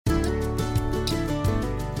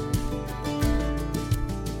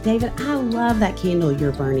David, I love that candle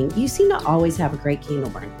you're burning. You seem to always have a great candle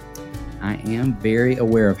burn. I am very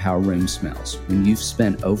aware of how a room smells. When you've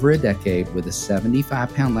spent over a decade with a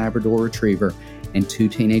 75-pound Labrador Retriever and 2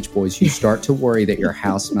 teenage boys, you start to worry that your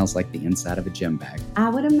house smells like the inside of a gym bag. I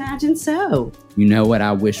would imagine so. You know what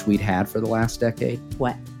I wish we'd had for the last decade?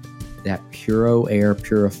 What? That Puro Air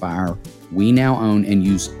purifier we now own and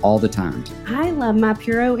use all the time. I love my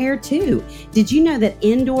Puro Air too. Did you know that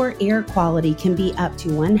indoor air quality can be up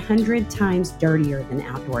to 100 times dirtier than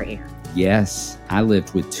outdoor air? Yes, I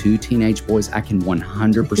lived with 2 teenage boys. I can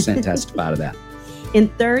 100% testify to that. In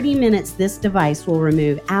 30 minutes, this device will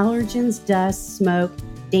remove allergens, dust, smoke,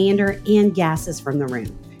 dander, and gases from the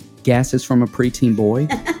room. Gases from a preteen boy?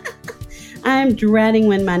 I'm dreading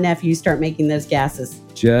when my nephews start making those gases.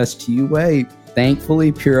 Just you wait.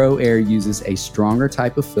 Thankfully, Puro Air uses a stronger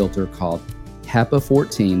type of filter called HEPA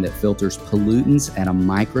 14 that filters pollutants at a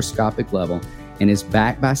microscopic level and is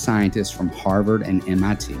backed by scientists from Harvard and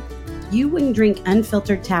MIT. You wouldn't drink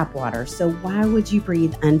unfiltered tap water, so why would you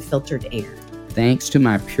breathe unfiltered air? Thanks to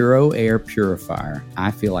my Puro Air purifier,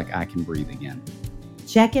 I feel like I can breathe again.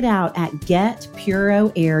 Check it out at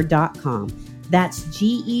getpuroair.com. That's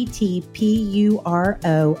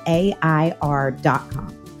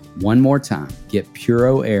GETPUROAIR.com. One more time,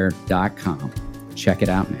 getpuroair.com. Check it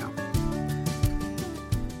out now.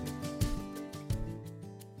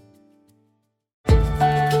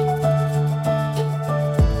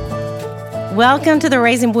 Welcome to the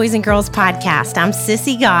Raising Boys and Girls podcast. I'm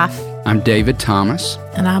Sissy Goff. I'm David Thomas.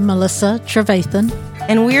 And I'm Melissa Trevathan.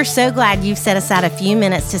 And we're so glad you've set aside a few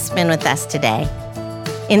minutes to spend with us today.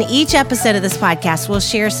 In each episode of this podcast, we'll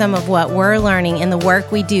share some of what we're learning in the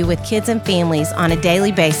work we do with kids and families on a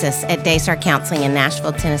daily basis at Daystar Counseling in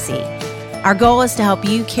Nashville, Tennessee. Our goal is to help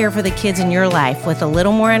you care for the kids in your life with a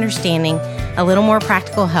little more understanding, a little more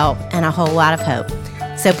practical help, and a whole lot of hope.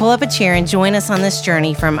 So pull up a chair and join us on this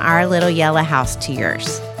journey from our little yellow house to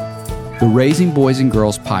yours. The Raising Boys and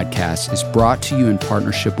Girls podcast is brought to you in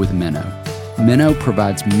partnership with Minnow. Minnow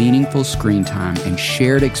provides meaningful screen time and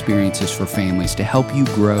shared experiences for families to help you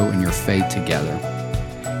grow in your faith together.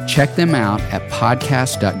 Check them out at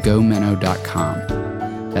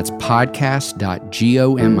podcast.gominnow.com. That's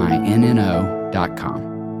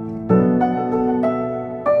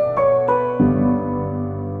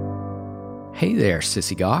podcast.gominno.com. Hey there,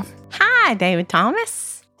 Sissy Goff. Hi, David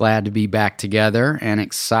Thomas. Glad to be back together and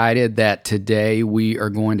excited that today we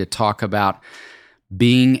are going to talk about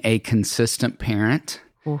being a consistent parent.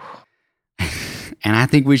 Oof. And I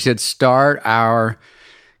think we should start our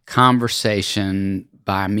conversation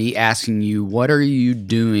by me asking you, what are you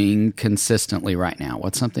doing consistently right now?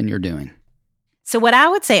 What's something you're doing? So what I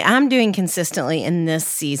would say I'm doing consistently in this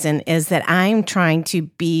season is that I'm trying to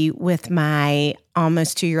be with my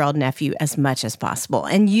almost 2-year-old nephew as much as possible.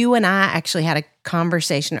 And you and I actually had a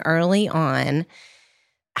conversation early on.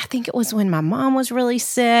 I think it was when my mom was really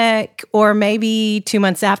sick, or maybe 2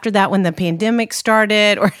 months after that when the pandemic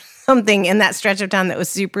started, or something in that stretch of time that was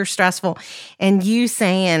super stressful. And you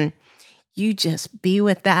saying, you just be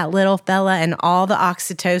with that little fella and all the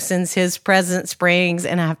oxytocins his presence brings.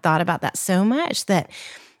 And I've thought about that so much that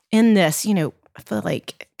in this, I feel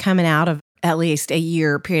like coming out of at least a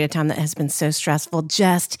year period of time that has been so stressful,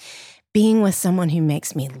 just being with someone who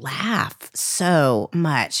makes me laugh so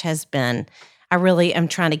much has been, I really am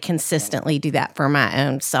trying to consistently do that for my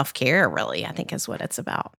own self-care, really, I think is what it's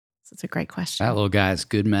about. So it's a great question. That little guy is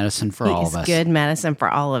good medicine for all of us. Good medicine for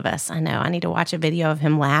all of us. I know. I need to watch a video of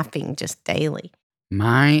him laughing just daily.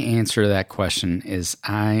 My answer to that question is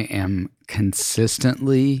I am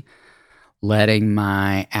consistently letting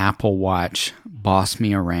my Apple Watch boss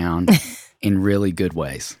me around in really good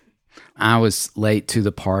ways. I was late to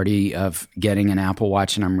the party of getting an Apple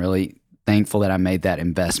Watch, and I'm really thankful that I made that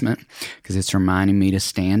investment because it's reminding me to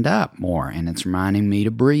stand up more, and it's reminding me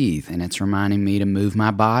to breathe, and it's reminding me to move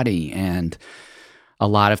my body, and a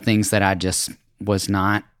lot of things that I just was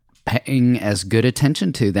not paying as good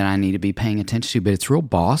attention to that I need to be paying attention to, but it's real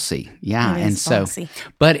bossy. Yeah. It is bossy.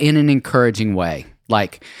 But in an encouraging way.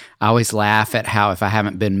 Like, I always laugh at how if I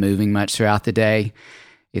haven't been moving much throughout the day,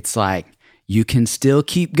 it's like, you can still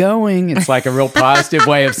keep going. It's like a real positive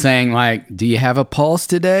way of saying, like, do you have a pulse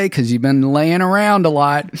today? Because you've been laying around a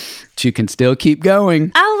lot, but you can still keep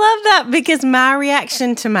going. I love that because my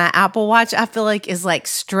reaction to my Apple Watch, I feel like, is like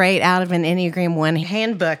straight out of an Enneagram 1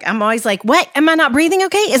 handbook. I'm always like, what? Am I not breathing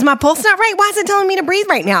okay? Is my pulse not right? Why is it telling me to breathe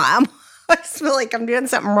right now? I just feel like I'm doing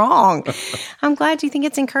something wrong. I'm glad you think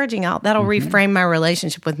it's encouraging. That'll reframe my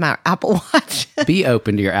relationship with my Apple Watch. Be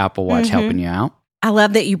open to your Apple Watch helping you out. I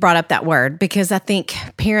love that you brought up that word because I think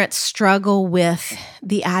parents struggle with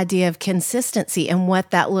the idea of consistency and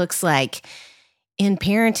what that looks like in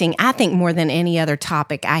parenting. I think more than any other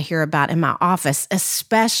topic I hear about in my office,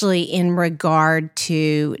 especially in regard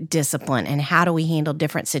to discipline and how do we handle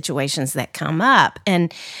different situations that come up.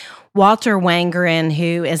 And Walter Wangerin,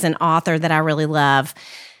 who is an author that I really love,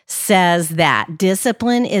 says that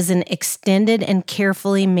discipline is an extended and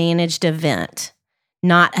carefully managed event,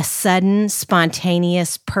 not a sudden,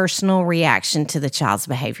 spontaneous, personal reaction to the child's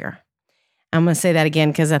behavior. I'm going to say that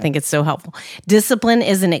again because I think it's so helpful. Discipline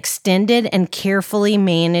is an extended and carefully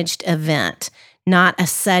managed event, not a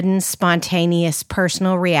sudden, spontaneous,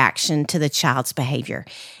 personal reaction to the child's behavior.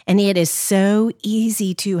 And it is so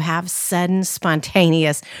easy to have sudden,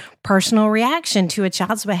 spontaneous, personal reaction to a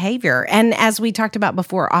child's behavior. And as we talked about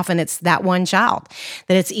before, often it's that one child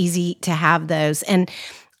that it's easy to have those. And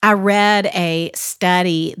I read a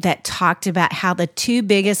study that talked about how the two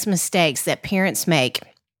biggest mistakes that parents make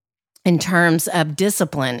in terms of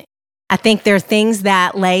discipline. I think there are things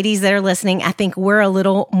that ladies that are listening, I think we're a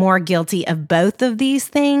little more guilty of both of these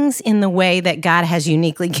things in the way that God has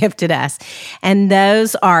uniquely gifted us. And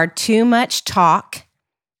those are too much talk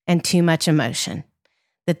and too much emotion.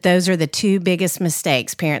 That those are the two biggest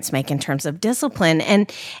mistakes parents make in terms of discipline.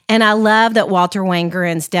 And I love that Walter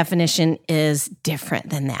Wangerin's definition is different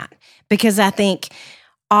than that, because I think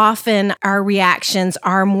often our reactions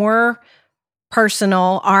are more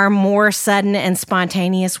personal, are more sudden and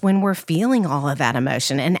spontaneous when we're feeling all of that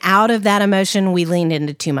emotion. And out of that emotion, we lean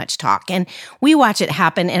into too much talk. And we watch it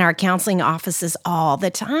happen in our counseling offices all the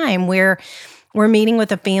time, where we're meeting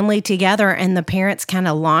with a family together and the parents kind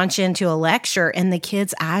of launch into a lecture and the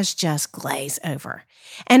kids' eyes just glaze over.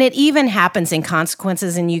 And it even happens in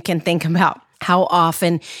consequences, and you can think about how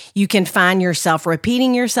often you can find yourself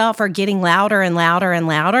repeating yourself or getting louder and louder and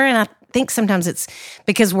louder. And I think sometimes it's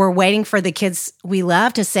because we're waiting for the kids we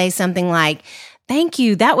love to say something like, "Thank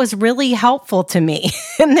you, that was really helpful to me."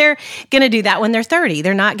 And they're going to do that when they're 30.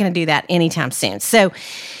 They're not going to do that anytime soon. So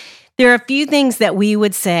there are a few things that we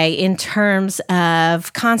would say in terms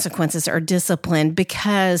of consequences or discipline,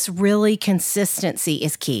 because really consistency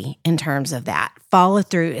is key in terms of that. Follow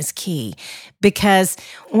through is key, because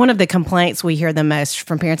one of the complaints we hear the most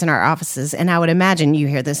from parents in our offices, and I would imagine you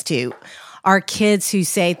hear this too, are kids who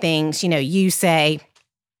say things, you say,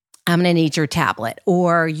 "I'm going to need your tablet,"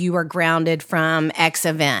 or "You are grounded from X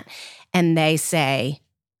event." And they say,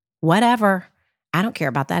 "Whatever, I don't care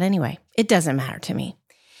about that anyway. It doesn't matter to me."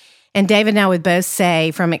 And David and I would both say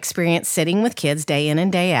from experience sitting with kids day in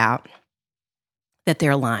and day out that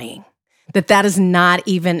they're lying, that is not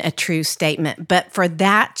even a true statement. But for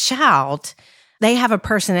that child, they have a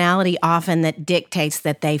personality often that dictates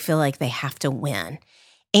that they feel like they have to win.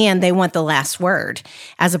 And they want the last word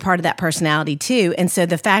as a part of that personality too. And so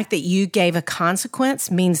the fact that you gave a consequence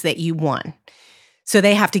means that you won. So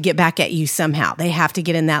they have to get back at you somehow. They have to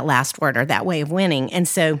get in that last word or that way of winning. And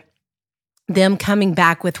so them coming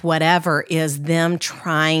back with whatever is them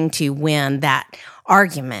trying to win that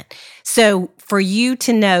argument. So for you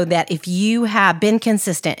to know that if you have been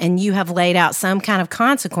consistent and you have laid out some kind of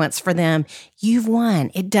consequence for them, you've won.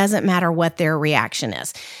 It doesn't matter what their reaction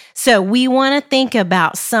is. So we want to think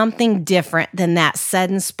about something different than that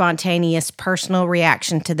sudden, spontaneous, personal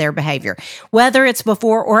reaction to their behavior, whether it's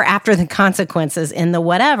before or after the consequences in the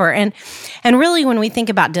whatever. And really, when we think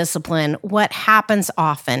about discipline, what happens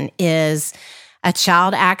often is a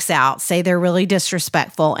child acts out, say they're really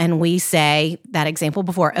disrespectful, and we say, that example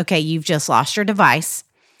before, "Okay, you've just lost your device."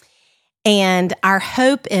 And our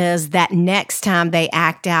hope is that next time they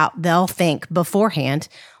act out, they'll think beforehand,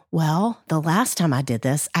 "Well, the last time I did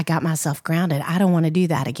this, I got myself grounded. I don't want to do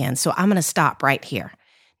that again, so I'm going to stop right here."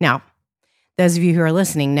 Now, those of you who are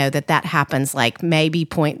listening know that happens like maybe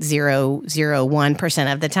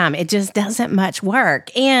 0.001% of the time. It just doesn't much work.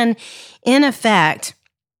 And in effect,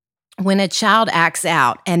 when a child acts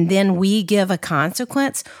out and then we give a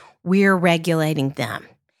consequence, we're regulating them.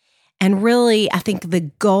 And really, I think the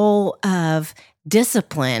goal of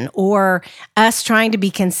discipline or us trying to be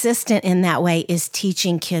consistent in that way is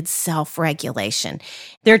teaching kids self-regulation.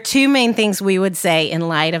 There are two main things we would say in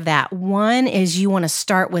light of that. One is you want to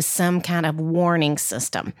start with some kind of warning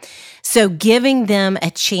system. So giving them a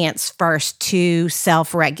chance first to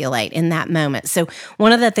self-regulate in that moment. So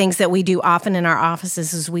one of the things that we do often in our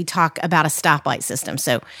offices is we talk about a stoplight system.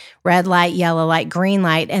 So red light, yellow light, green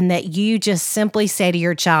light, and that you just simply say to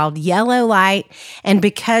your child, yellow light. And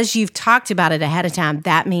because you've talked about it ahead of time,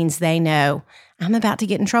 that means they know, I'm about to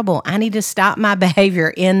get in trouble. I need to stop my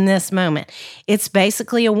behavior in this moment. It's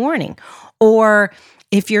basically a warning. Or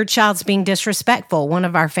If your child's being disrespectful, one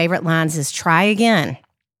of our favorite lines is try again.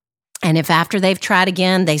 And if after they've tried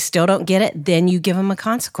again, they still don't get it, then you give them a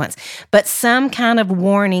consequence. But some kind of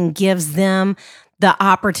warning gives them the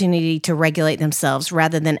opportunity to regulate themselves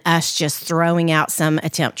rather than us just throwing out some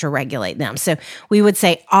attempt to regulate them. So we would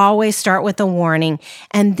say always start with a warning,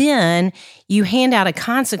 and then you hand out a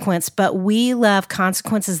consequence, but we love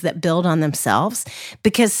consequences that build on themselves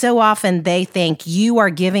because so often they think you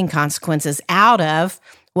are giving consequences out of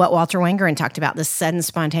what Walter Wangerin talked about, this sudden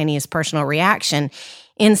spontaneous personal reaction.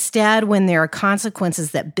 Instead, when there are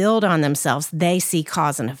consequences that build on themselves, they see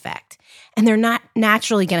cause and effect. And they're not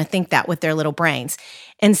naturally going to think that with their little brains.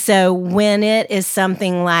 And so when it is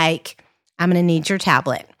something like, I'm going to need your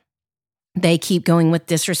tablet, they keep going with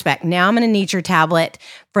disrespect. Now I'm going to need your tablet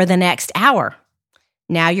for the next hour.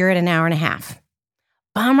 Now you're at an hour and a half.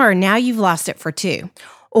 Bummer, now you've lost it for 2.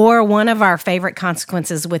 Or one of our favorite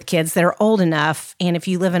consequences with kids that are old enough, and if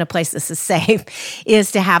you live in a place this is safe,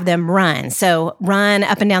 is to have them run. So run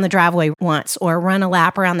up and down the driveway once or run a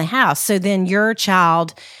lap around the house. So then your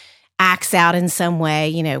child acts out in some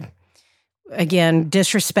way, again,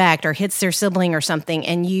 disrespect or hits their sibling or something,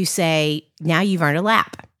 and you say, now you've earned a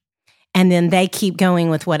lap. And then they keep going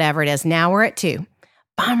with whatever it is. Now we're at 2.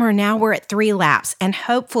 Bummer, now we're at 3 laps. And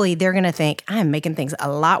hopefully they're going to think, I'm making things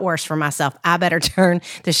a lot worse for myself. I better turn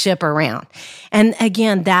the ship around. And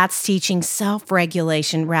again, that's teaching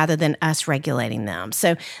self-regulation rather than us regulating them.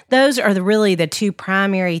 So those are really the 2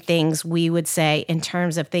 primary things we would say in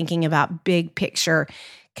terms of thinking about big picture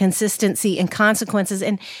consistency and consequences.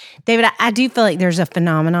 And David, I do feel like there's a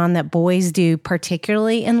phenomenon that boys do,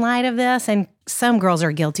 particularly in light of this, and some girls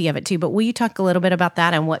are guilty of it too. But will you talk a little bit about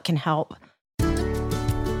that and what can help?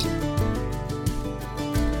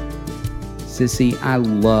 Sissy, I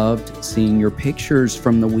loved seeing your pictures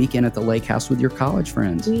from the weekend at the lake house with your college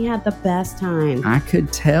friends. We had the best time. I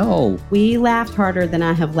could tell. We laughed harder than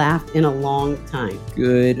I have laughed in a long time.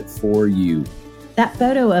 Good for you. That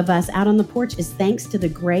photo of us out on the porch is thanks to the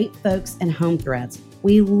great folks at Home Threads.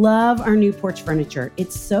 We love our new porch furniture.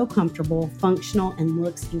 It's so comfortable, functional, and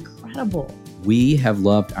looks incredible. We have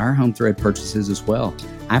loved our Home Thread purchases as well.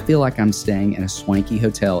 I feel like I'm staying in a swanky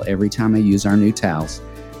hotel every time I use our new towels.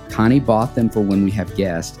 Connie bought them for when we have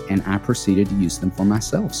guests, and I proceeded to use them for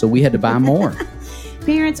myself, so we had to buy more.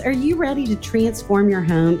 Parents, are you ready to transform your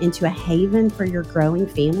home into a haven for your growing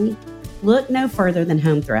family? Look no further than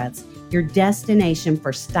Home Threads, your destination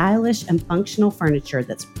for stylish and functional furniture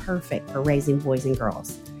that's perfect for raising boys and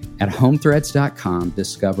girls. At HomeThreads.com,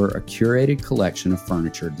 discover a curated collection of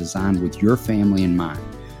furniture designed with your family in mind.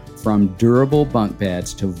 From durable bunk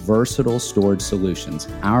beds to versatile storage solutions,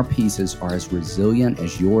 our pieces are as resilient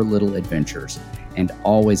as your little adventures and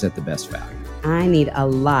always at the best value. I need a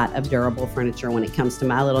lot of durable furniture when it comes to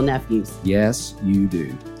my little nephews. Yes, you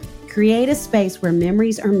do. Create a space where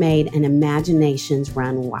memories are made and imaginations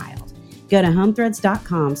run wild. Go to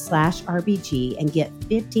HomeThreads.com/RBG and get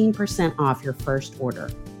 15% off your first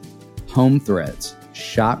order. Home Threads.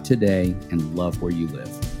 Shop today and love where you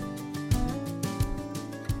live.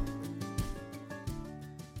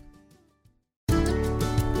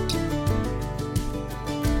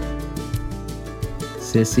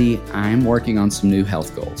 Sissy, I'm working on some new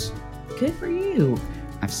health goals. Good for you.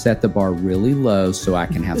 I've set the bar really low so I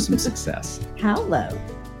can have some success. How low?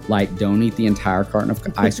 Like, don't eat the entire carton of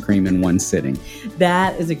ice cream in one sitting.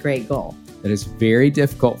 That is a great goal. That is very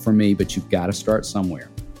difficult for me, but you've got to start somewhere.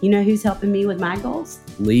 You know who's helping me with my goals?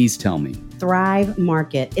 Please tell me. Thrive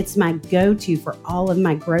Market. It's my go-to for all of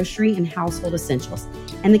my grocery and household essentials.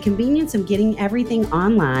 And the convenience of getting everything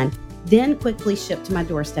online, then quickly shipped to my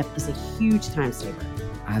doorstep is a huge time saver.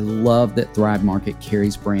 I love that Thrive Market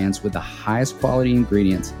carries brands with the highest quality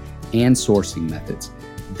ingredients and sourcing methods.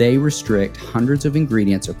 They restrict hundreds of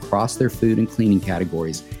ingredients across their food and cleaning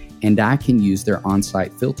categories, and I can use their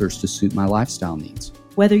on-site filters to suit my lifestyle needs.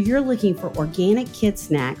 Whether you're looking for organic kid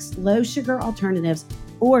snacks, low-sugar alternatives,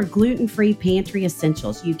 or gluten-free pantry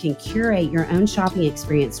essentials, you can curate your own shopping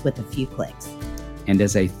experience with a few clicks. And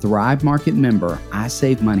as a Thrive Market member, I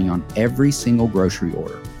save money on every single grocery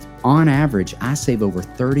order. On average, I save over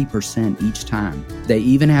 30% each time. They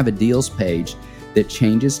even have a deals page that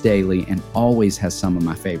changes daily and always has some of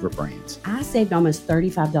my favorite brands. I saved almost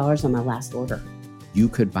 $35 on my last order. You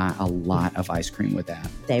could buy a lot of ice cream with that.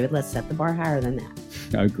 David, let's set the bar higher than that.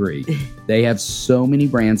 Agree. They have so many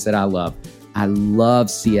brands that I love. I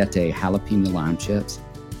love Siete jalapeno lime chips,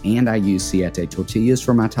 and I use Siete tortillas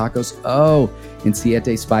for my tacos. Oh, and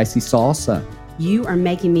Siete spicy salsa. You are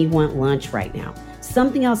making me want lunch right now.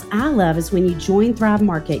 Something else I love is when you join Thrive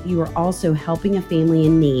Market, you are also helping a family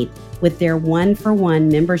in need with their 1-for-1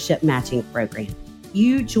 membership matching program.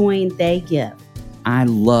 You join, they give. I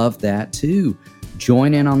love that too.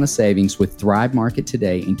 Join in on the savings with Thrive Market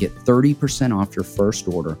today and get 30% off your first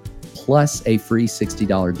order, plus a free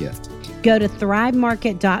 $60 gift. Go to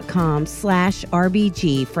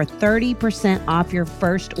thrivemarket.com/RBG for 30% off your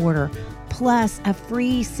first order, plus a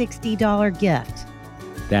free $60 gift.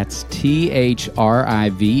 That's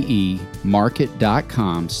THRIVE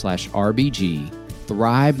market.com/RBG,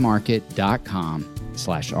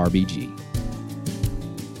 thrivemarket.com/RBG.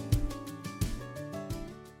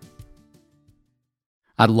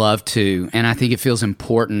 I'd love to, and I think it feels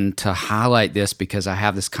important to highlight this because I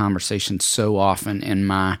have this conversation so often in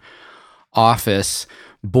my office.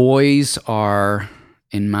 Boys are,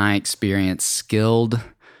 in my experience, skilled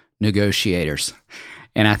negotiators.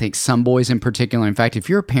 And I think some boys in particular, in fact, if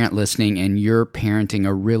you're a parent listening and you're parenting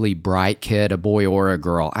a really bright kid, a boy or a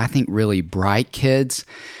girl, I think really bright kids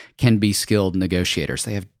can be skilled negotiators.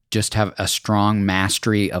 They just have a strong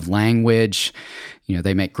mastery of language. You know,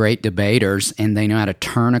 they make great debaters, and they know how to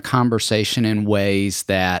turn a conversation in ways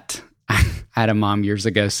that I had a mom years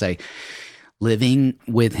ago say, living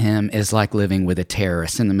with him is like living with a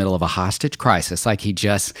terrorist in the middle of a hostage crisis. Like he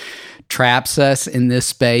just traps us in this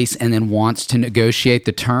space and then wants to negotiate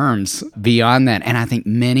the terms beyond that. And I think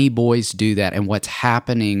many boys do that. And what's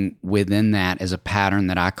happening within that is a pattern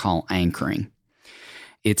that I call anchoring.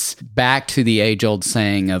 It's back to the age-old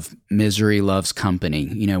saying of misery loves company.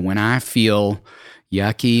 You know, when I feel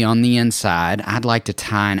yucky on the inside, I'd like to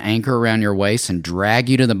tie an anchor around your waist and drag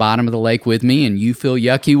you to the bottom of the lake with me, and you feel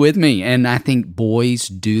yucky with me. And I think boys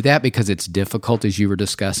do that because it's difficult, as you were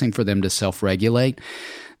discussing, for them to self-regulate.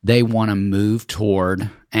 They want to move toward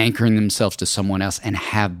anchoring themselves to someone else and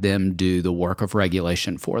have them do the work of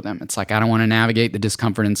regulation for them. It's like, I don't want to navigate the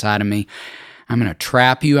discomfort inside of me. I'm going to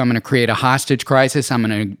trap you. I'm going to create a hostage crisis. I'm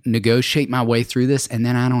going to negotiate my way through this, and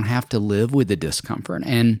then I don't have to live with the discomfort.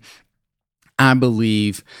 And I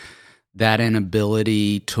believe that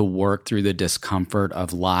inability to work through the discomfort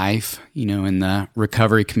of life, you know, in the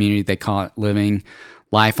recovery community, they call it living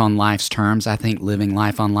life on life's terms. I think living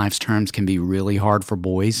life on life's terms can be really hard for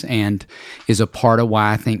boys and is a part of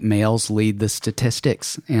why I think males lead the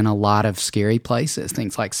statistics in a lot of scary places,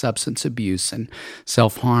 things like substance abuse and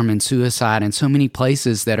self-harm and suicide, and so many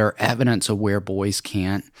places that are evidence of where boys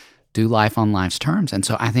can't do life on life's terms. And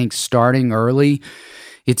so I think starting early,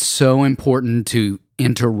 it's so important to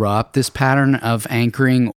interrupt this pattern of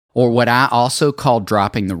anchoring, or what I also call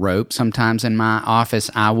dropping the rope. Sometimes in my office,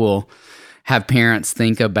 I will have parents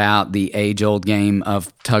think about the age-old game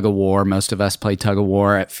of tug of war. Most of us play tug of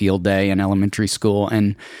war at field day in elementary school.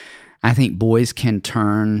 And I think boys can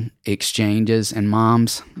turn exchanges, and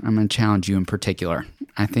moms, I'm going to challenge you in particular.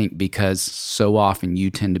 I think because so often you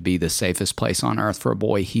tend to be the safest place on earth for a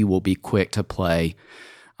boy, he will be quick to play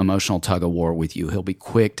emotional tug of war with you. He'll be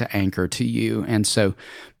quick to anchor to you. And so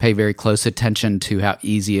pay very close attention to how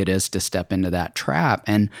easy it is to step into that trap.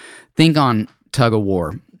 And think on tug of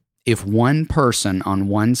war. If one person on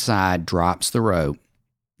one side drops the rope,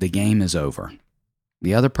 the game is over.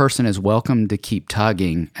 The other person is welcome to keep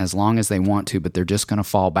tugging as long as they want to, but they're just going to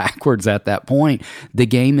fall backwards at that point. The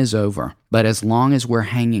game is over. But as long as we're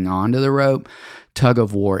hanging on to the rope, tug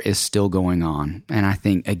of war is still going on. And I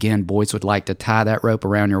think, again, boys would like to tie that rope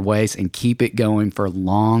around your waist and keep it going for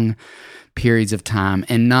long periods of time.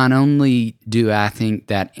 And not only do I think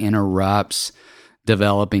that interrupts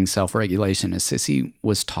developing self-regulation, as Sissy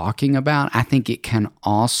was talking about, I think it can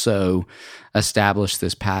also establish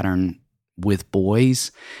this pattern with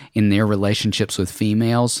boys in their relationships with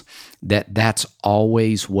females, that's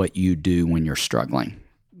always what you do when you're struggling.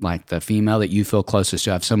 Like the female that you feel closest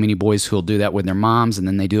to. I have so many boys who'll do that with their moms, and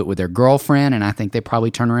then they do it with their girlfriend, and I think they probably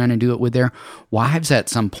turn around and do it with their wives at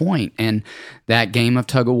some point. And that game of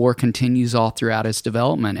tug of war continues all throughout its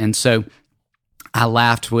development. And so I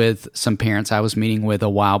laughed with some parents I was meeting with a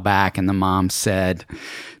while back, and the mom said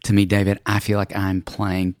to me, "David, I feel like I'm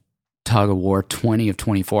playing tug of war 20 of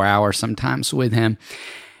 24 hours sometimes with him."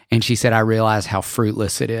 And she said, "I realize how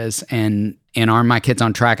fruitless it is." And in My Kids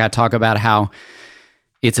on Track, I talk about how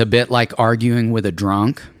it's a bit like arguing with a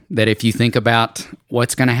drunk, that if you think about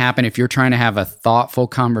what's going to happen if you're trying to have a thoughtful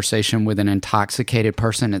conversation with an intoxicated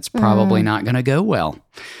person, it's probably not going to go well.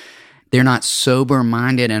 They're not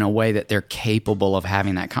sober-minded in a way that they're capable of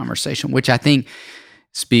having that conversation, which I think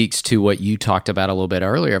speaks to what you talked about a little bit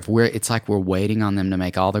earlier. It's like we're waiting on them to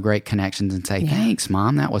make all the great connections and say, "Thanks,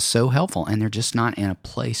 Mom, that was so helpful." And they're just not in a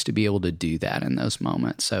place to be able to do that in those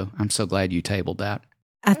moments. So I'm so glad you tabled that.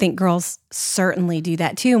 I think girls certainly do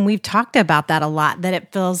that too. And we've talked about that a lot, that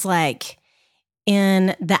it feels like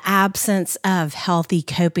in the absence of healthy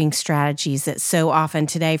coping strategies that so often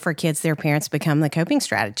today for kids, their parents become the coping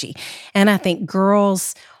strategy. And I think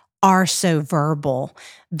girls are so verbal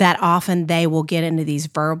that often they will get into these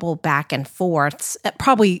verbal back and forths.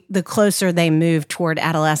 Probably the closer they move toward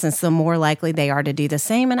adolescence, the more likely they are to do the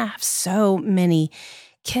same. And I have so many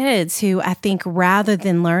kids who I think rather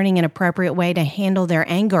than learning an appropriate way to handle their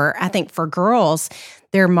anger, I think for girls,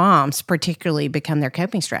 their moms particularly become their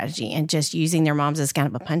coping strategy and just using their moms as kind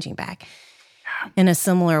of a punching bag in a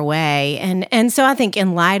similar way. And so I think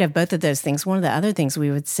in light of both of those things, one of the other things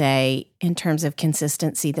we would say in terms of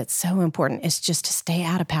consistency that's so important is just to stay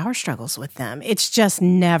out of power struggles with them. It's just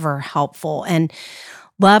never helpful. And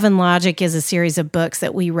Love and Logic is a series of books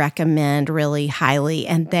that we recommend really highly.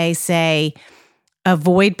 And they say,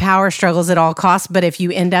 avoid power struggles at all costs, but if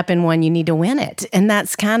you end up in one, you need to win it. And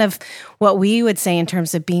that's kind of what we would say in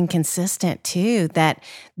terms of being consistent too, that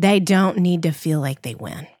they don't need to feel like they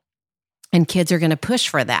win. And kids are going to push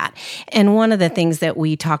for that. And one of the things that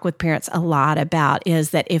we talk with parents a lot about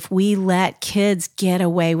is that if we let kids get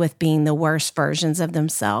away with being the worst versions of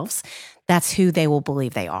themselves, that's who they will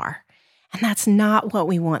believe they are. And that's not what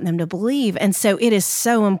we want them to believe. And so it is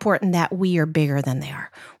so important that we are bigger than they are.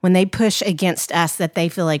 When they push against us, that they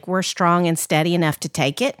feel like we're strong and steady enough to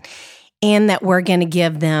take it, and that we're going to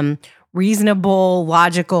give them reasonable,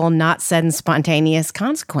 logical, not sudden, spontaneous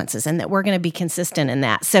consequences, and that we're going to be consistent in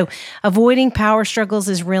that. So avoiding power struggles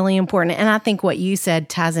is really important. And I think what you said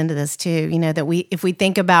ties into this too, that if we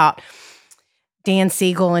think about Dan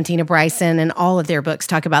Siegel and Tina Bryson and all of their books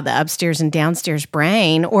talk about the upstairs and downstairs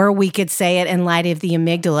brain, or we could say it in light of the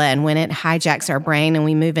amygdala and when it hijacks our brain and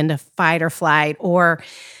we move into fight or flight, or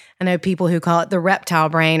I know people who call it the reptile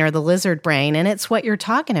brain or the lizard brain, and it's what you're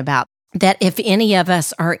talking about. That if any of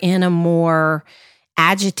us are in a more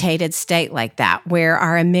agitated state like that, where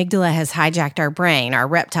our amygdala has hijacked our brain, our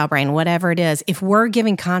reptile brain, whatever it is, if we're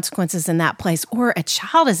giving consequences in that place, or a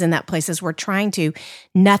child is in that place as we're trying to,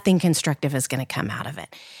 nothing constructive is going to come out of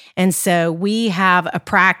it. And so we have a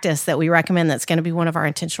practice that we recommend that's going to be one of our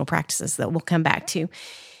intentional practices that we'll come back to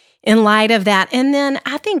in light of that. And then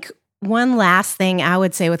I think one last thing I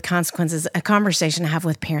would say with consequences, a conversation I have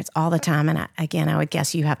with parents all the time, and I would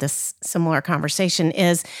guess you have this similar conversation,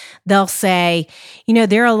 is they'll say,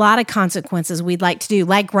 there are a lot of consequences we'd like to do,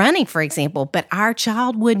 like running, for example, but our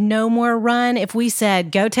child would no more run. If we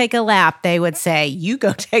said, go take a lap, they would say, you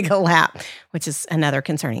go take a lap, which is another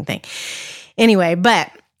concerning thing. Anyway,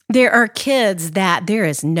 but there are kids that there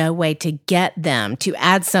is no way to get them to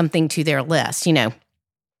add something to their list,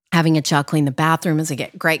 Having a child clean the bathroom is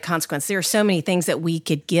a great consequence. There are so many things that we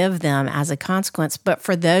could give them as a consequence, but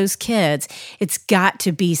for those kids, it's got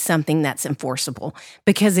to be something that's enforceable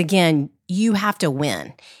because, again, you have to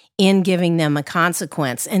win in giving them a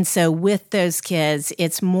consequence. And so with those kids,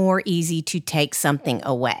 it's more easy to take something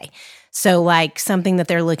away. So like something that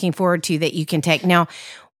they're looking forward to that you can take. Now,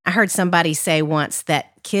 I heard somebody say once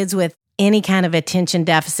that kids with any kind of attention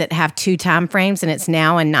deficit have 2 time frames, and it's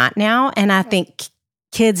now and not now. And I think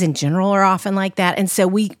kids in general are often like that. And so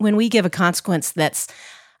when we give a consequence that's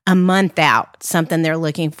a month out, something they're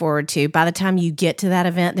looking forward to, by the time you get to that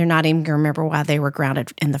event, they're not even going to remember why they were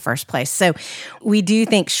grounded in the first place. So we do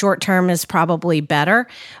think short term is probably better,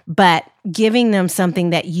 but giving them something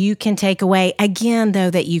that you can take away, again, though,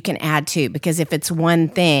 that you can add to, because if it's one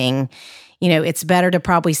thing, it's better to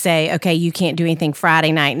probably say, okay, you can't do anything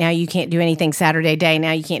Friday night. Now you can't do anything Saturday day.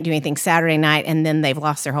 Now you can't do anything Saturday night. And then they've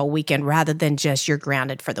lost their whole weekend rather than just you're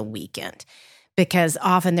grounded for the weekend, because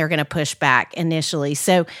often they're going to push back initially.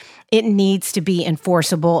 So it needs to be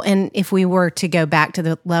enforceable. And if we were to go back to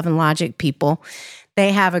the Love and Logic people,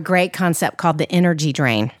 they have a great concept called the energy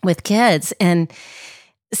drain with kids. And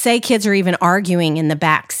say kids are even arguing in the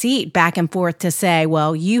back seat back and forth to say,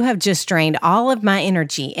 well, you have just drained all of my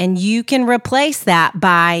energy, and you can replace that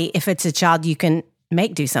by, if it's a child you can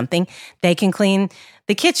make do something, they can clean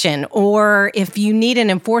the kitchen. Or if you need an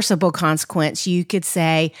enforceable consequence, you could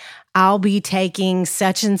say, I'll be taking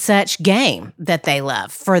such and such game that they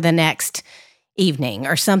love for the next evening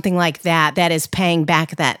or something like that, that is paying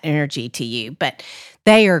back that energy to you. But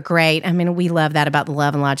they are great. I mean, we love that about the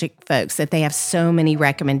Love and Logic folks, that they have so many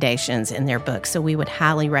recommendations in their books. So we would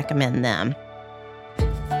highly recommend them.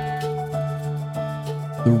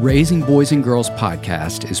 The Raising Boys and Girls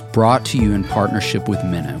podcast is brought to you in partnership with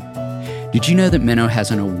Minnow. Did you know that Minnow has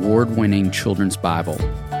an award-winning children's Bible?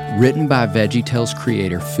 Written by VeggieTales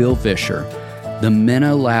creator Phil Vischer, the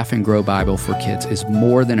Minnow Laugh and Grow Bible for Kids is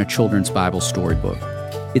more than a children's Bible storybook.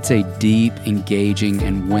 It's a deep, engaging,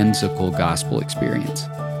 and whimsical gospel experience.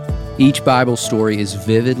 Each Bible story is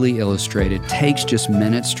vividly illustrated, takes just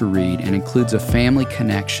minutes to read, and includes a family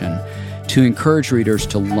connection to encourage readers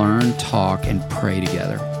to learn, talk, and pray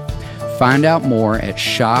together. Find out more at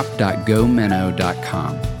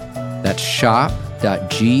shop.gominno.com. That's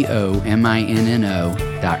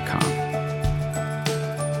shop.gominno.com.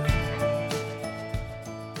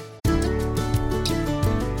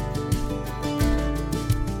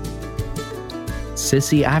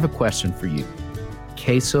 Sissy, I have a question for you.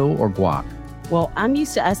 Queso or guac? Well, I'm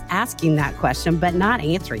used to us asking that question, but not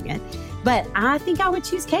answering it. But I think I would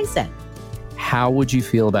choose queso. How would you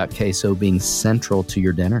feel about queso being central to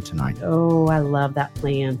your dinner tonight? Oh, I love that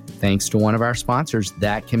plan. Thanks to one of our sponsors,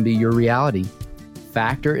 that can be your reality.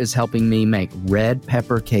 Factor is helping me make red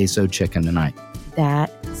pepper queso chicken tonight.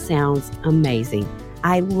 That sounds amazing.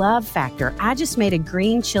 I love Factor. I just made a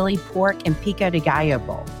green chili pork and pico de gallo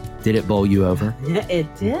bowl. Did it bowl you over? It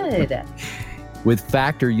did. With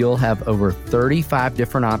Factor, you'll have over 35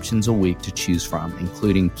 different options a week to choose from,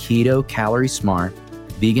 including keto, calorie smart,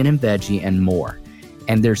 vegan and veggie, and more.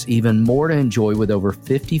 And there's even more to enjoy with over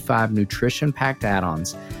 55 nutrition-packed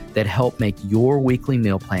add-ons that help make your weekly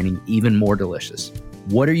meal planning even more delicious.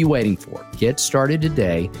 What are you waiting for? Get started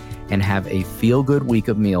today and have a feel-good week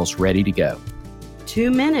of meals ready to go.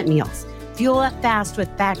 2-minute meals. Fuel up fast with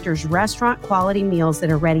Factor's restaurant-quality meals that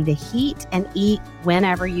are ready to heat and eat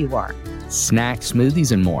whenever you are. Snacks,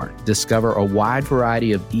 smoothies, and more. Discover a wide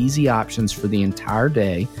variety of easy options for the entire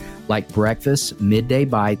day, like breakfast, midday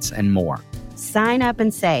bites, and more. Sign up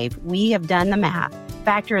and save. We have done the math.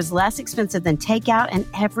 Factor is less expensive than takeout, and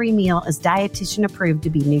every meal is dietitian approved to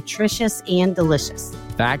be nutritious and delicious.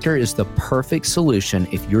 Factor is the perfect solution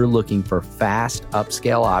if you're looking for fast,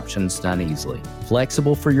 upscale options done easily.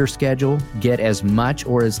 Flexible for your schedule, get as much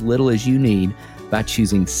or as little as you need by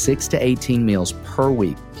choosing 6 to 18 meals per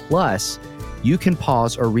week. Plus, you can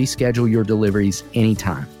pause or reschedule your deliveries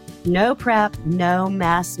anytime. No prep, no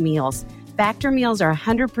mess meals. Factor meals are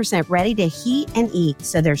 100% ready to heat and eat,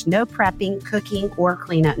 so there's no prepping, cooking, or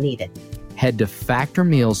cleanup needed. Head to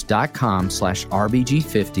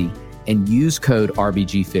factormeals.com/RBG50 and use code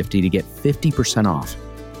RBG50 to get 50% off.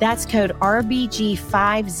 That's code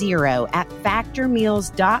RBG50 at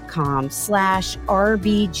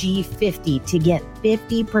factormeals.com/RBG50 to get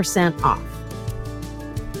 50% off.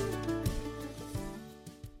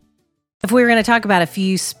 If we were going to talk about a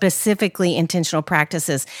few specifically intentional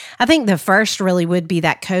practices, I think the first really would be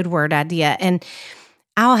that code word idea. And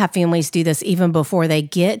I'll have families do this even before they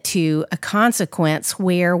get to a consequence,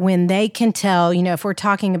 where when they can tell, if we're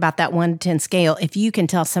talking about that 1 to 10 scale, if you can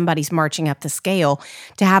tell somebody's marching up the scale,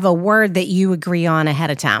 to have a word that you agree on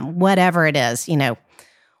ahead of time, whatever it is,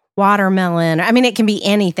 watermelon. It can be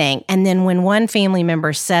anything. And then when one family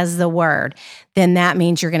member says the word, then that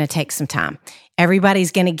means you're going to take some time.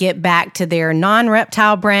 Everybody's going to get back to their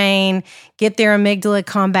non-reptile brain, get their amygdala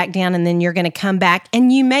calm back down, and then you're going to come back,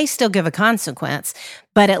 and you may still give a consequence,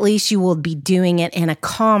 but at least you will be doing it in a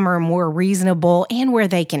calmer, more reasonable, and where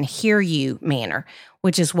they can hear you manner,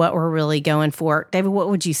 which is what we're really going for. David, what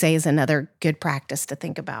would you say is another good practice to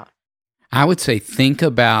think about? I would say think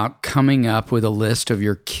about coming up with a list of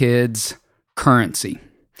your kids' currency.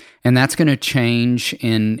 And that's going to change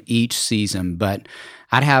in each season, but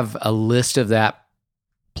I'd have a list of that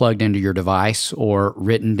plugged into your device or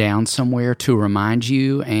written down somewhere to remind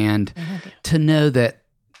you and to know that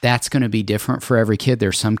that's going to be different for every kid.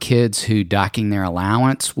 There's some kids who docking their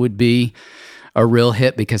allowance would be a real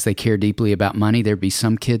hit because they care deeply about money. There'd be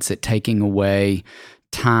some kids that taking away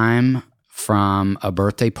time from a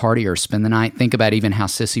birthday party or spend the night. Think about even how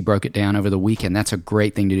Sissy broke it down over the weekend. That's a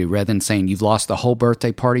great thing to do. Rather than saying you've lost the whole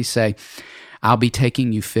birthday party, say, I'll be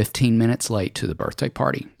taking you 15 minutes late to the birthday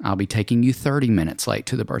party. I'll be taking you 30 minutes late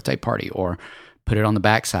to the birthday party. Or put it on the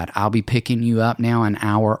backside. I'll be picking you up now an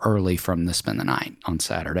hour early from the spend the night on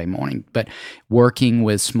Saturday morning. But working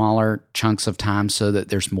with smaller chunks of time so that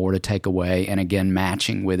there's more to take away. And again,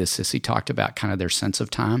 matching with, as Sissy talked about, kind of their sense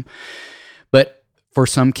of time. But for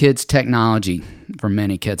some kids, technology, for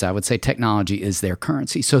many kids, I would say technology is their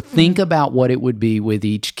currency. So think about what it would be with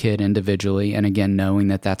each kid individually. And again, knowing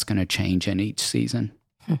that that's going to change in each season.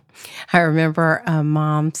 I remember a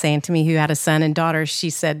mom saying to me who had a son and daughter, she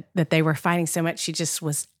said that they were fighting so much, she just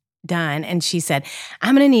was done. And she said,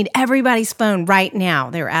 I'm going to need everybody's phone right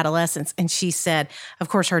now. They were adolescents. And she said, of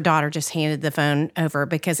course, her daughter just handed the phone over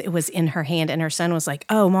because it was in her hand. And her son was like,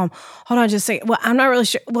 oh, Mom, hold on just a second. Well, I'm not really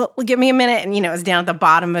sure. Well, give me a minute. And, it was down at the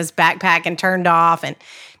bottom of his backpack and turned off. And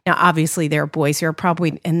now, obviously, there are boys who are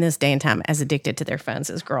probably in this day and time as addicted to their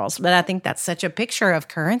phones as girls. But I think that's such a picture of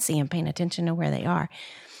currency and paying attention to where they are.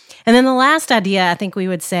 And then the last idea I think we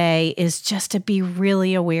would say is just to be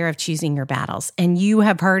really aware of choosing your battles. And you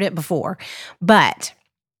have heard it before, but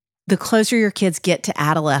the closer your kids get to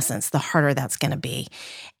adolescence, the harder that's going to be.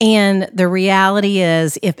 And the reality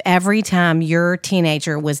is, if every time your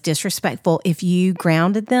teenager was disrespectful, if you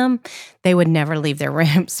grounded them, they would never leave their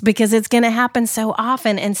rooms because it's going to happen so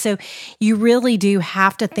often. And so you really do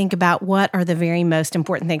have to think about what are the very most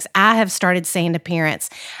important things. I have started saying to parents,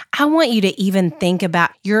 I want you to even think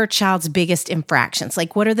about your child's biggest infractions.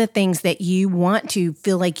 Like, what are the things that you want to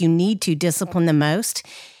feel like you need to discipline the most?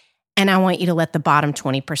 And I want you to let the bottom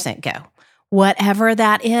 20% go, whatever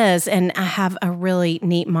that is. And I have a really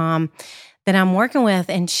neat mom that I'm working with,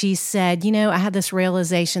 and she said, I had this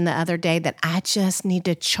realization the other day that I just need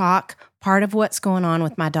to chalk part of what's going on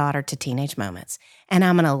with my daughter to teenage moments. And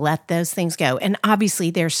I'm going to let those things go. And obviously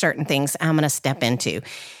there's certain things I'm going to step into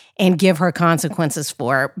and give her consequences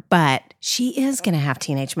for, but she is going to have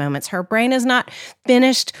teenage moments. Her brain is not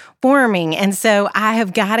finished forming. And so I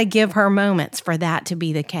have got to give her moments for that to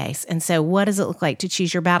be the case. And so what does it look like to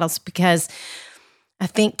choose your battles? Because I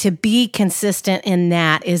think to be consistent in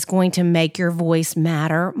that is going to make your voice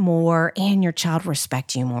matter more and your child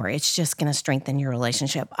respect you more. It's just going to strengthen your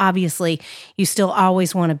relationship. Obviously, you still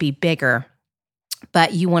always want to be bigger,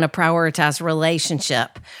 but you want to prioritize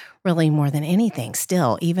relationship really more than anything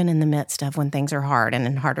still, even in the midst of when things are hard and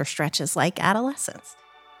in harder stretches like adolescence.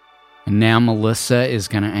 And now Melissa is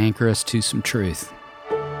going to anchor us to some truth.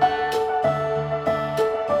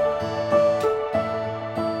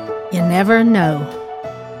 You never know.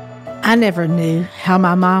 I never knew how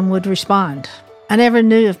my mom would respond. I never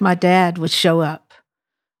knew if my dad would show up.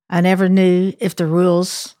 I never knew if the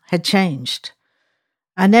rules had changed.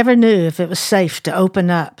 I never knew if it was safe to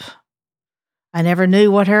open up. I never knew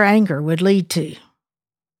what her anger would lead to.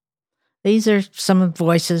 These are some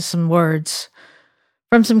voices, some words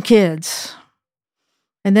from some kids.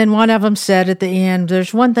 And then one of them said at the end,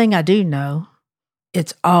 there's one thing I do know.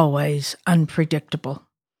 It's always unpredictable.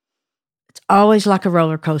 It's always like a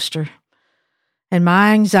roller coaster. And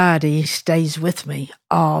my anxiety stays with me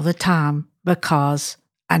all the time because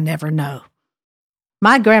I never know.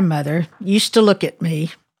 My grandmother used to look at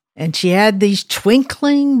me, and she had these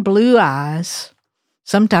twinkling blue eyes,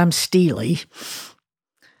 sometimes steely.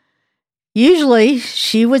 Usually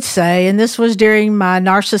she would say, and this was during my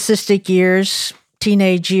narcissistic years,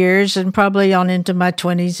 teenage years, and probably on into my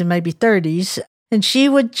 20s and maybe 30s, and she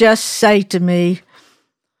would just say to me,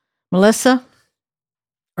 Melissa,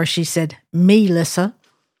 or she said, Melissa,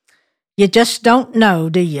 you just don't know,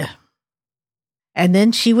 do you? And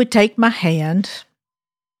then she would take my hand,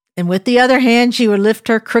 and with the other hand, she would lift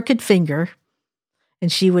her crooked finger,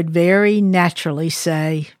 and she would very naturally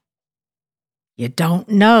say, you don't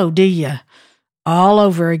know, do you? All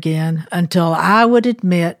over again until I would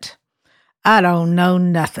admit, I don't know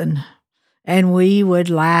nothing. And we would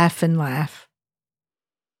laugh and laugh.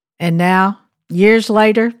 And now, years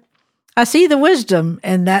later, I see the wisdom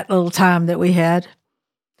in that little time that we had.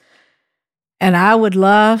 And I would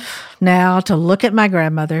love now to look at my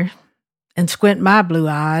grandmother and squint my blue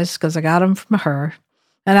eyes because I got them from her.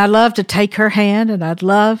 And I'd love to take her hand, and I'd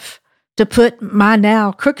love to put my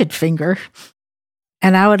now crooked finger.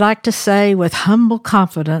 And I would like to say with humble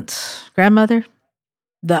confidence, Grandmother,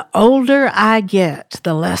 the older I get,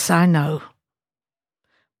 the less I know.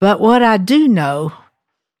 But what I do know,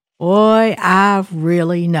 boy, I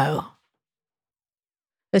really know.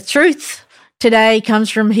 The truth today comes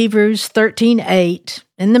from Hebrews 13:8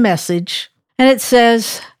 in the Message, and it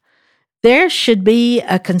says, there should be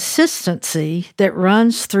a consistency that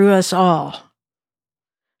runs through us all.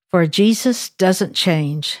 For Jesus doesn't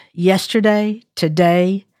change yesterday,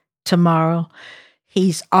 today, tomorrow.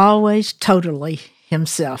 He's always totally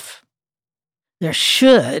himself. There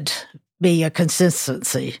should be a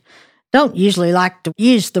consistency. Don't usually like to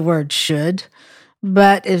use the word should,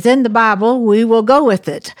 but if it's in the Bible, we will go with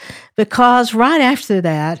it. Because right after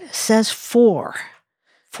that it says for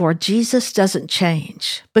Jesus doesn't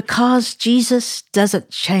change. Because Jesus doesn't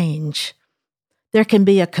change, there can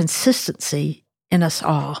be a consistency in us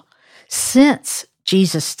all. Since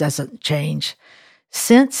Jesus doesn't change,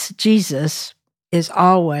 since Jesus is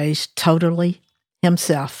always totally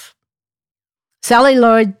himself. Sally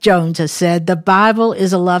Lloyd-Jones has said, the Bible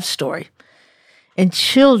is a love story, and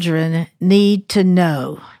children need to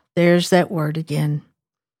know, there's that word again,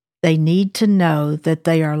 they need to know that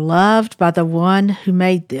they are loved by the one who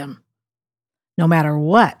made them. No matter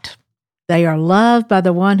what, they are loved by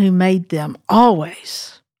the one who made them,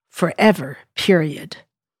 always, forever, period.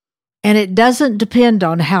 And it doesn't depend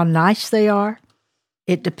on how nice they are.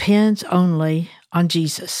 It depends only on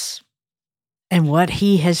Jesus. and what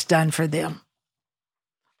He has done for them.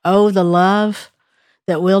 Oh, the love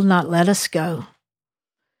that will not let us go.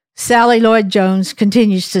 Sally Lloyd-Jones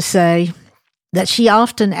continues to say that she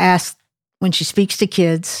often asks when she speaks to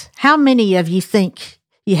kids, how many of you think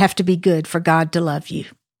you have to be good for God to love you?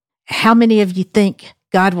 How many of you think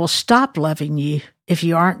God will stop loving you if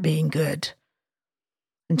you aren't being good?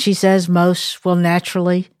 And she says most will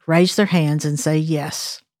naturally raise their hands and say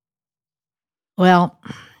yes. Well,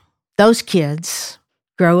 those kids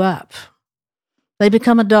grow up. They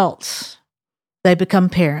become adults. They become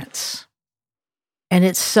parents. And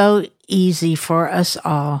it's so easy for us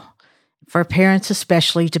all, for parents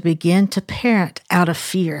especially, to begin to parent out of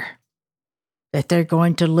fear that they're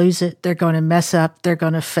going to lose it, they're going to mess up, they're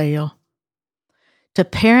going to fail. To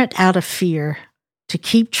parent out of fear, to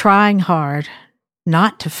keep trying hard,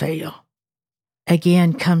 not to fail,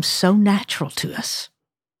 again, comes so natural to us.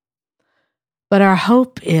 But our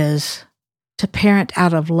hope is to parent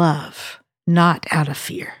out of love, not out of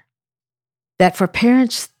fear. That for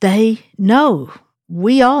parents, they know,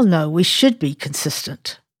 we all know we should be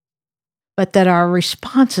consistent, but that our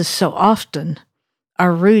responses so often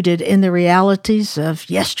are rooted in the realities of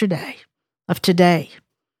yesterday, of today,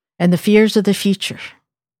 and the fears of the future,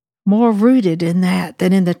 more rooted in that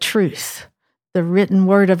than in the truth, the written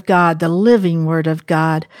Word of God, the living Word of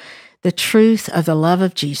God, the truth of the love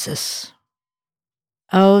of Jesus.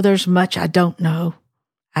 Oh, there's much I don't know,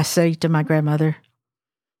 I say to my grandmother.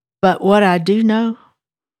 But what I do know,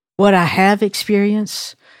 what I have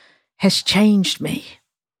experienced, has changed me.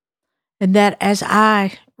 And that as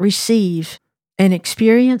I receive and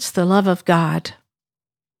experience the love of God,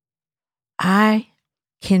 I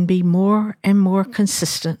can be more and more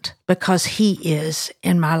consistent because He is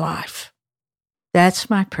in my life. That's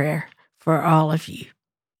my prayer for all of you.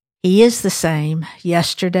 He is the same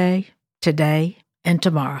yesterday, today, and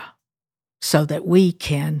tomorrow, so that we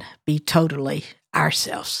can be totally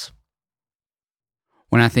ourselves.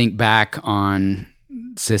 When I think back on,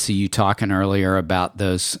 Sissy, you talking earlier about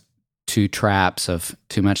those two traps of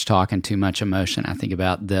too much talk and too much emotion, I think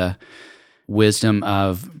about the wisdom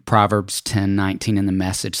of Proverbs 10:19 in the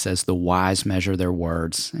Message says, the wise measure their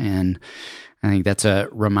words. And I think that's a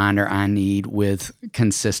reminder I need with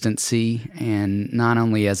consistency, and not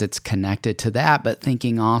only as it's connected to that, but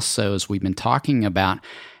thinking also, as we've been talking about,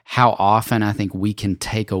 how often I think we can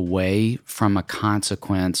take away from a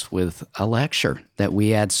consequence with a lecture, that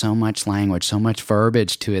we add so much language, so much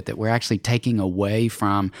verbiage to it, that we're actually taking away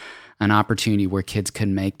from an opportunity where kids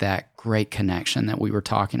can make that great connection that we were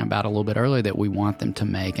talking about a little bit earlier that we want them to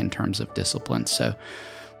make in terms of discipline. So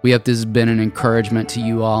we hope this has been an encouragement to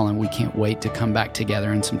you all, and we can't wait to come back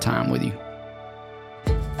together in some time with you.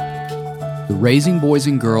 The Raising Boys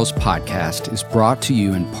and Girls podcast is brought to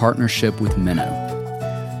you in partnership with Minnow.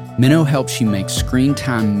 Minnow helps you make screen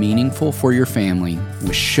time meaningful for your family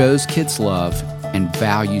with shows kids love and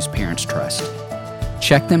values parents trust.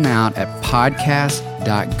 Check them out at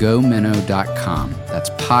podcast.gominnow.com. That's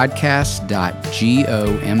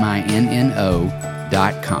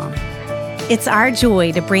podcast.gominno.com. It's our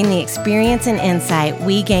joy to bring the experience and insight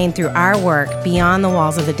we gain through our work beyond the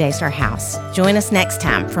walls of the Daystar House. Join us next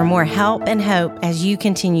time for more help and hope as you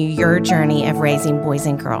continue your journey of raising boys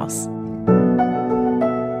and girls.